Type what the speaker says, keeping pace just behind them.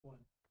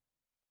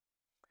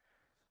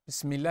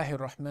بسم الله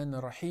الرحمن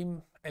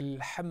الرحيم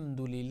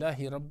الحمد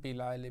لله رب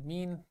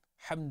العالمين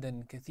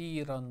حمدا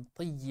كثيرا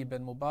طيبا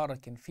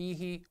مباركا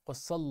فيه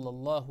وصلى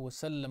الله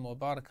وسلم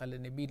وبارك على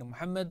نبينا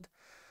محمد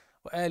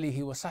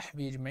وآله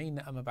وصحبه أجمعين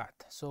أما بعد.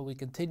 So we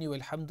continue,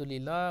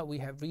 alhamdulillah. We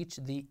have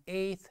reached the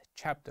 8th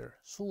chapter,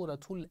 Surah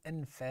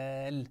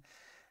Al-Anfal.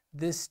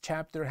 This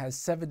chapter has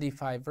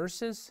 75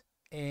 verses,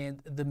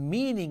 and the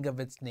meaning of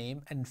its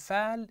name,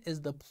 Anfal, is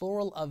the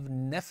plural of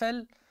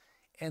Nafal.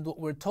 And what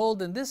we're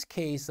told in this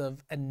case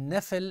of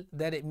An-Nafal,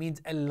 that it means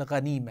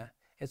Al-Ghanima.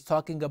 It's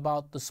talking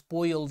about the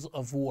spoils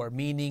of war,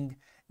 meaning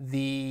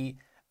the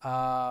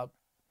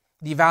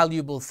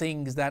valuable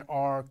things that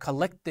are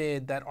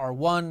collected, that are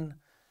won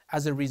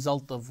as a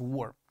result of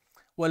war.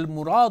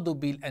 وَالْمُرَادُ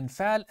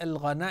بِالْأَنْفَالِ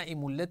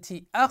الْغَنَائِمُ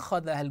الَّتِي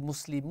أَخَذَهَا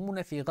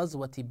الْمُسْلِمُونَ فِي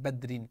غَزْوَةِ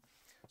بَدْرٍ.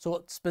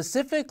 So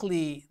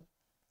specifically,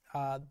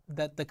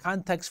 that the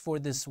context for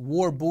this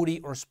war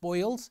booty or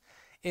spoils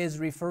is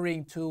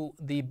referring to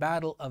the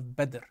Battle of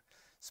Badr,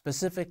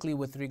 specifically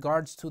with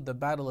regards to the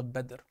Battle of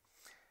Badr.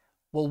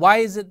 Well, why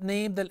is it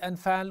named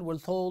Al-Anfal? We're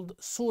told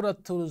Surah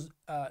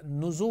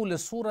نزول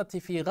السورة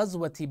في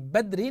غزوة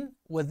بدر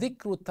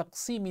وذكر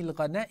تقسيم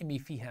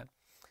الغنائم فيها.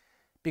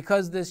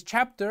 Because this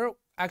chapter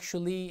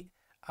actually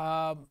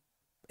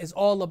is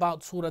all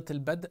about Surah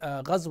Al-Badr,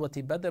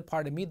 Ghazwat Badr,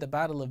 pardon me, the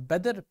Battle of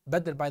Badr.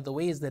 Badr, by the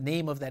way, is the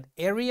name of that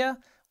area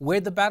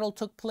where the battle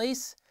took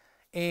place.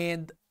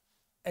 And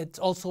it's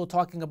also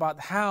talking about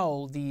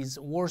how these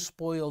war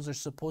spoils are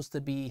supposed to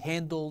be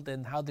handled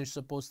and how they're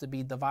supposed to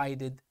be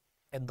divided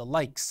and the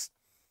likes.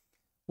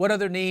 What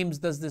other names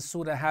does this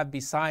surah have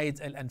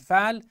besides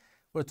Al-Anfal?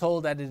 We're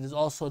told that it is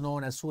also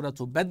known as Surah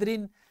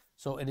Badrin.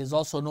 So it is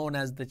also known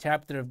as the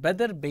chapter of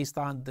Badr based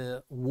on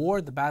the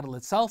war, the battle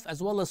itself,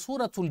 as well as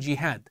Surah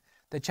Al-Jihad,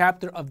 the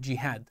chapter of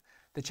Jihad,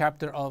 the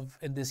chapter of,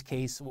 in this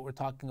case, what we're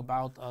talking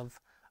about of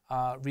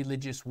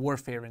religious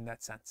warfare in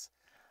that sense.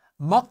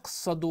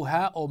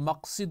 مقصدها أو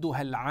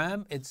مقصدها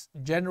العام, its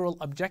general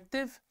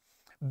objective,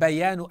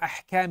 بيان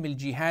أحكام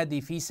الجهاد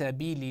في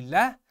سبيل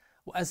الله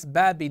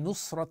وأسباب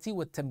نصرة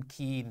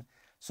والتمكين.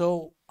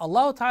 So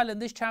Allah Ta'ala in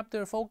this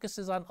chapter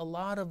focuses on a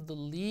lot of the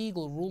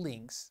legal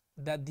rulings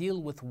that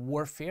deal with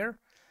warfare,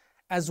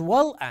 as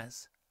well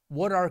as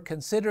what are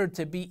considered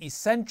to be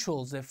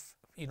essentials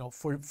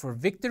for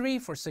victory,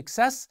 for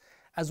success,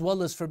 as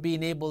well as for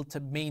being able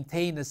to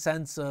maintain a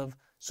sense of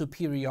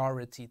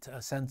superiority, to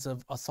a sense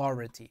of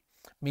authority,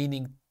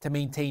 meaning to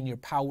maintain your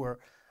power.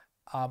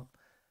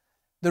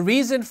 The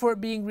reason for it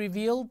being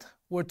revealed,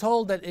 we're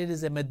told that it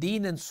is a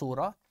Medinan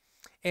surah.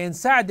 And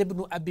Sa'd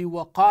ibn Abi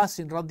Waqqas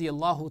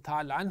radiyallahu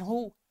ta'ala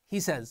anhu, he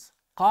says,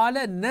 قال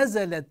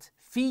نزلت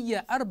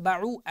في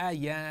 4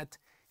 آيات.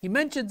 He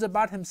mentions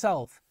about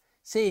himself,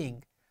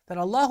 saying that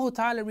Allah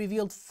Ta'ala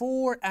revealed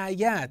 4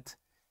 ayat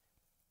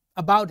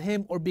about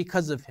him or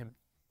because of him.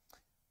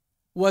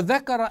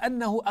 وذكر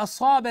أنه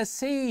أصاب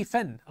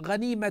سيفا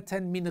غنيمة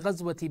من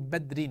غزوة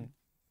بدر.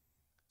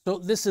 So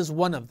this is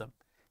one of them.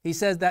 He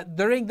says that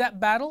during that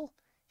battle,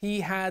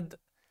 he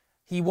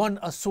won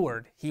a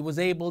sword. He was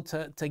able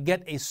to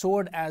get a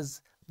sword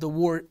as the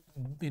war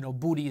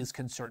booty is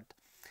concerned.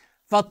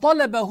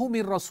 فَطَلَبَهُ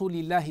مِنْ رَسُولِ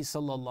اللَّهِ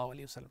صَلَّى اللَّهُ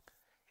عَلَيْهِ وسلم.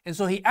 And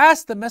so he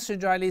asked the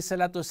Messenger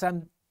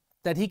ﷺ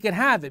that he could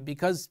have it,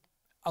 because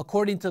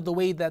according to the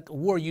way that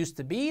war used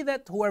to be,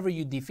 that whoever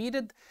you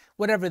defeated,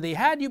 whatever they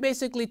had, you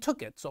basically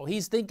took it. So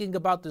he's thinking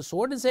about the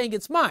sword and saying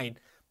it's mine.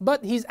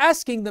 But he's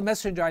asking the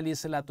Messenger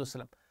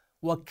ﷺ.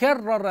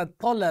 وَكَرَّرَ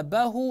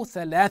طَلَبَهُ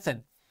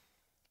ثَلَاثًا.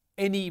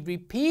 And he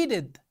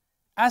repeated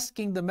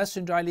asking the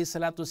Messenger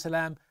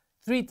ﷺ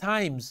 3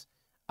 times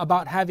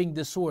about having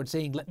the sword,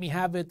 saying, let me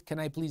have it, can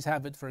I please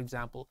have it, for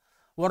example.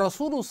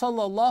 وَرَسُولُ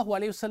صَلَّى اللَّهُ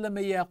عَلَيْهِ وسلم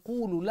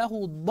يَقُولُ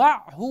لَهُ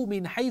ضَعْهُ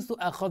مِنْ حَيْثُ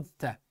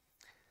أَخَذْتَ.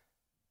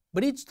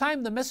 But each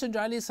time the Messenger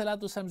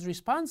ﷺ's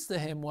response to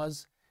him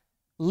was,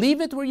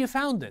 leave it where you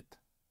found it.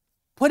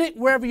 Put it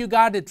wherever you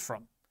got it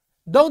from.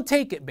 Don't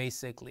take it,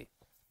 basically.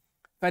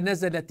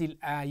 فَنَزَلَتِ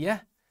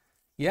الْآيَةِ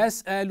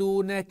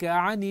يَسْأَلُونَكَ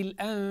عَنِ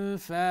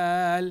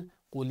الْأَنْفَالِ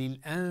قُلِ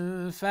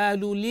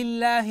الْأَنْفَالُ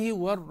لِلَّهِ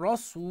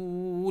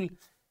وَالرَّسُولِ.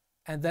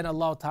 And then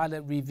Allah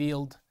Ta'ala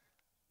revealed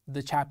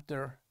the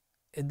chapter,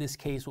 in this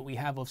case what we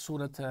have of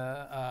Surah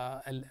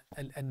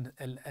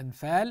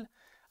Al-Anfal.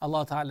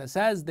 Allah Ta'ala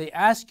says, they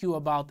ask you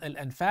about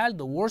Al-Anfal,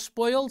 the war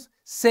spoils.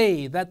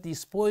 Say that these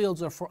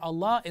spoils are for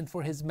Allah and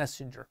for His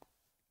Messenger.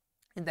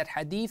 And that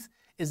hadith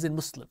is in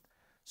Muslim.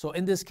 So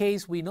in this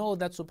case, we know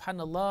that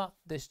subhanAllah,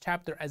 this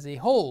chapter as a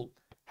whole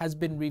has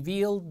been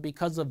revealed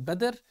because of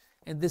Badr.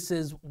 And this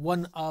is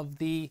one of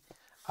the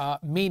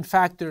main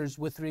factors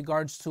with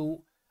regards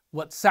to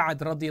what Sa'd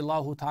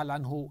radiallahu ta'ala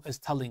anhu is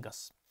telling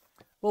us.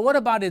 Well, what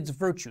about its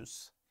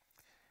virtues?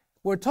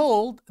 We're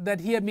told that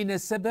here min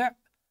as-sab'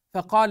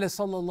 فقال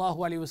صلى الله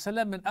عليه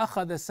وسلم من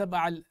أخذ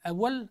السبع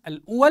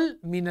الأول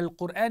من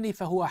القرآن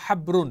فهو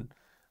حبر.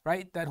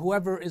 Right? That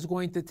whoever is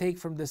going to take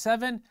from the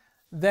 7,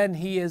 then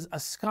he is a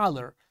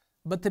scholar.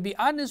 But to be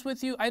honest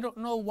with you, I don't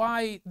know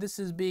why this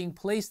is being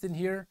placed in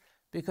here,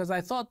 because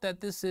I thought that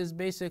this is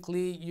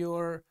basically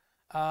your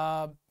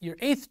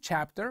 8th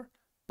chapter.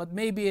 but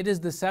maybe it is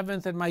the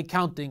 7th and my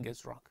counting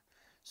is wrong.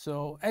 So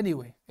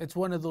anyway, it's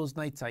one of those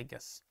nights, I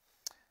guess.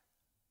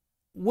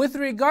 With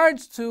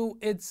regards to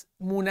its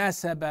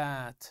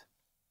munasabat,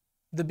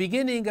 the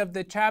beginning of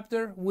the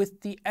chapter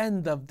with the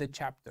end of the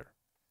chapter.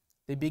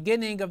 The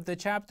beginning of the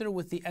chapter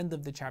with the end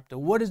of the chapter.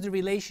 What is the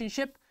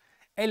relationship?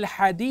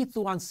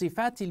 Al-hadithu an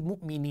sifati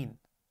al-mu'minin.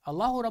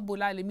 Allah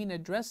Rabbul Alameen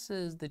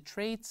addresses the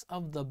traits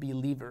of the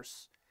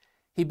believers.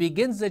 He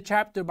begins the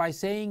chapter by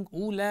saying,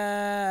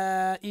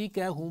 أُولَٰئِكَ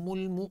هُمُ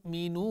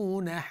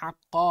الْمُؤْمِنُونَ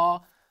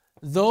حَقًّا.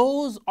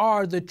 Those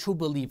are the true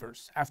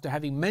believers. After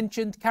having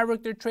mentioned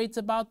character traits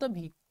about them,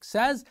 he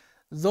says,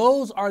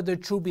 those are the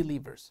true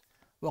believers.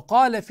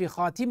 وَقَالَ فِي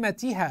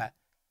خَاتِمَتِهَا.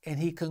 And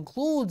he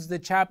concludes the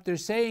chapter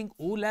saying,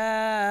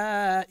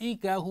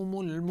 أُولَٰئِكَ هُمُ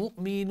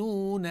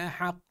الْمُؤْمِنُونَ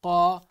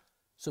حَقًّا.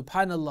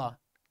 Subhanallah,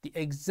 the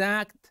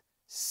exact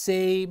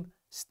same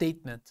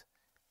statement.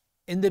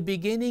 In the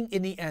beginning,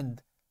 in the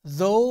end,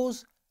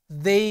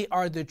 they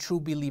are the true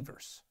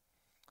believers.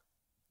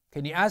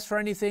 Can you ask for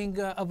anything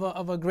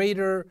of a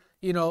greater,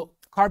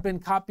 carbon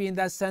copy in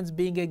that sense,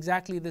 being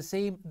exactly the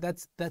same?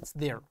 That's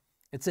there.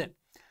 It's it.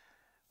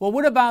 Well,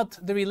 what about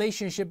the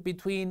relationship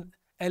between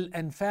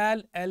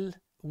Al-Anfal,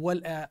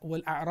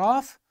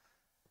 wal-A'raf,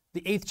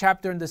 the 8th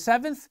chapter and the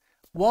 7th?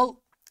 Well,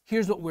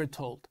 here's what we're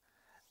told.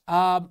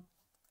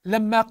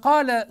 لما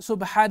قال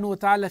سبحانه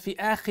وتعالى في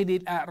آخر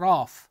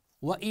الأعراف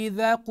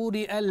وإذا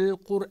قرئ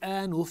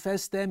القرآن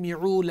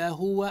فاستمعوا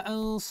له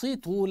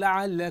وأنصتوا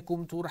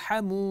لعلكم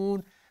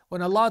ترحمون.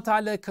 When Allah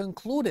Ta'ala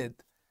concluded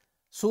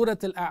Surah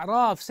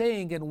Al-A'raf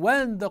saying, and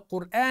when the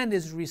Qur'an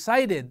is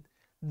recited,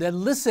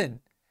 then listen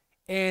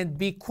and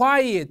be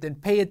quiet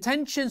and pay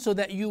attention so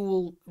that you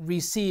will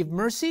receive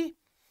mercy.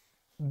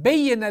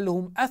 بين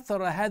لهم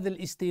أثر هذا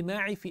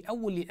الاستماع في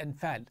أول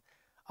الأنفال.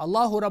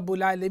 Allah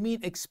Rabbul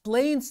Alameen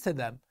explains to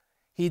them,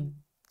 He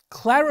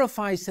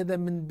clarifies to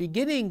them in the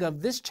beginning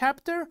of this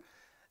chapter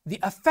the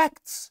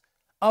effects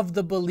of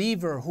the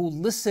believer who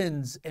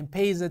listens and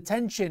pays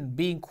attention,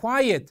 being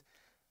quiet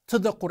to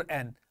the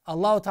Qur'an.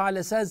 Allah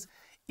Ta'ala says,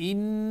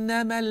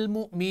 إنما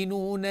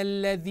المؤمنون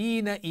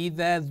الذين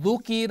إذا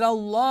ذكر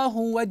الله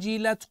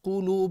وجلت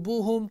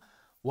قلوبهم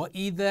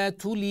وإذا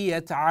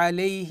تليت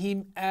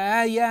عليهم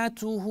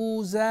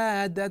آياته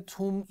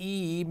زادتهم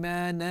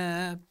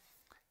إيمانا.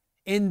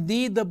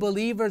 Indeed, the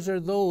believers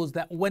are those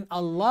that when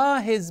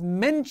Allah is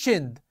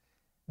mentioned,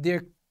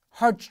 their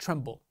hearts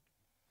tremble.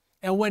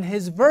 And when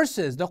His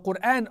verses, the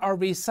Qur'an, are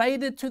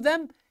recited to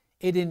them,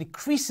 it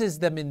increases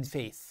them in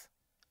faith.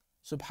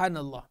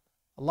 Subhanallah.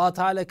 Allah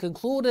Ta'ala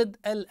concluded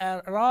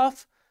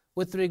Al-A'raf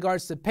with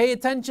regards to pay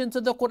attention to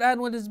the Qur'an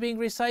when it's being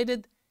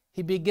recited.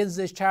 He begins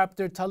this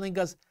chapter telling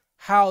us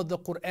how the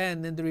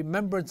Qur'an and the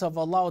remembrance of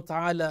Allah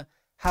Ta'ala,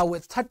 how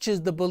it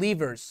touches the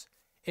believers.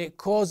 It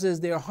causes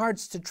their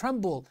hearts to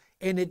tremble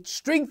and it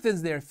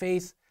strengthens their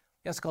faith.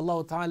 Ask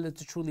Allah Ta'ala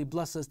to truly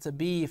bless us to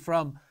be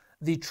from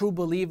the true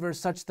believers,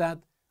 such that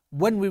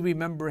when we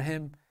remember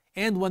Him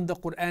and when the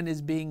Qur'an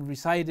is being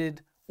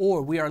recited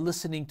or we are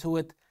listening to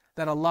it,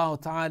 that Allah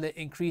Ta'ala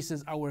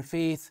increases our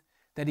faith,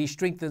 that He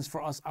strengthens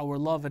for us our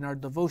love and our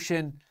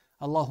devotion.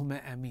 Allahumma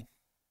ameen.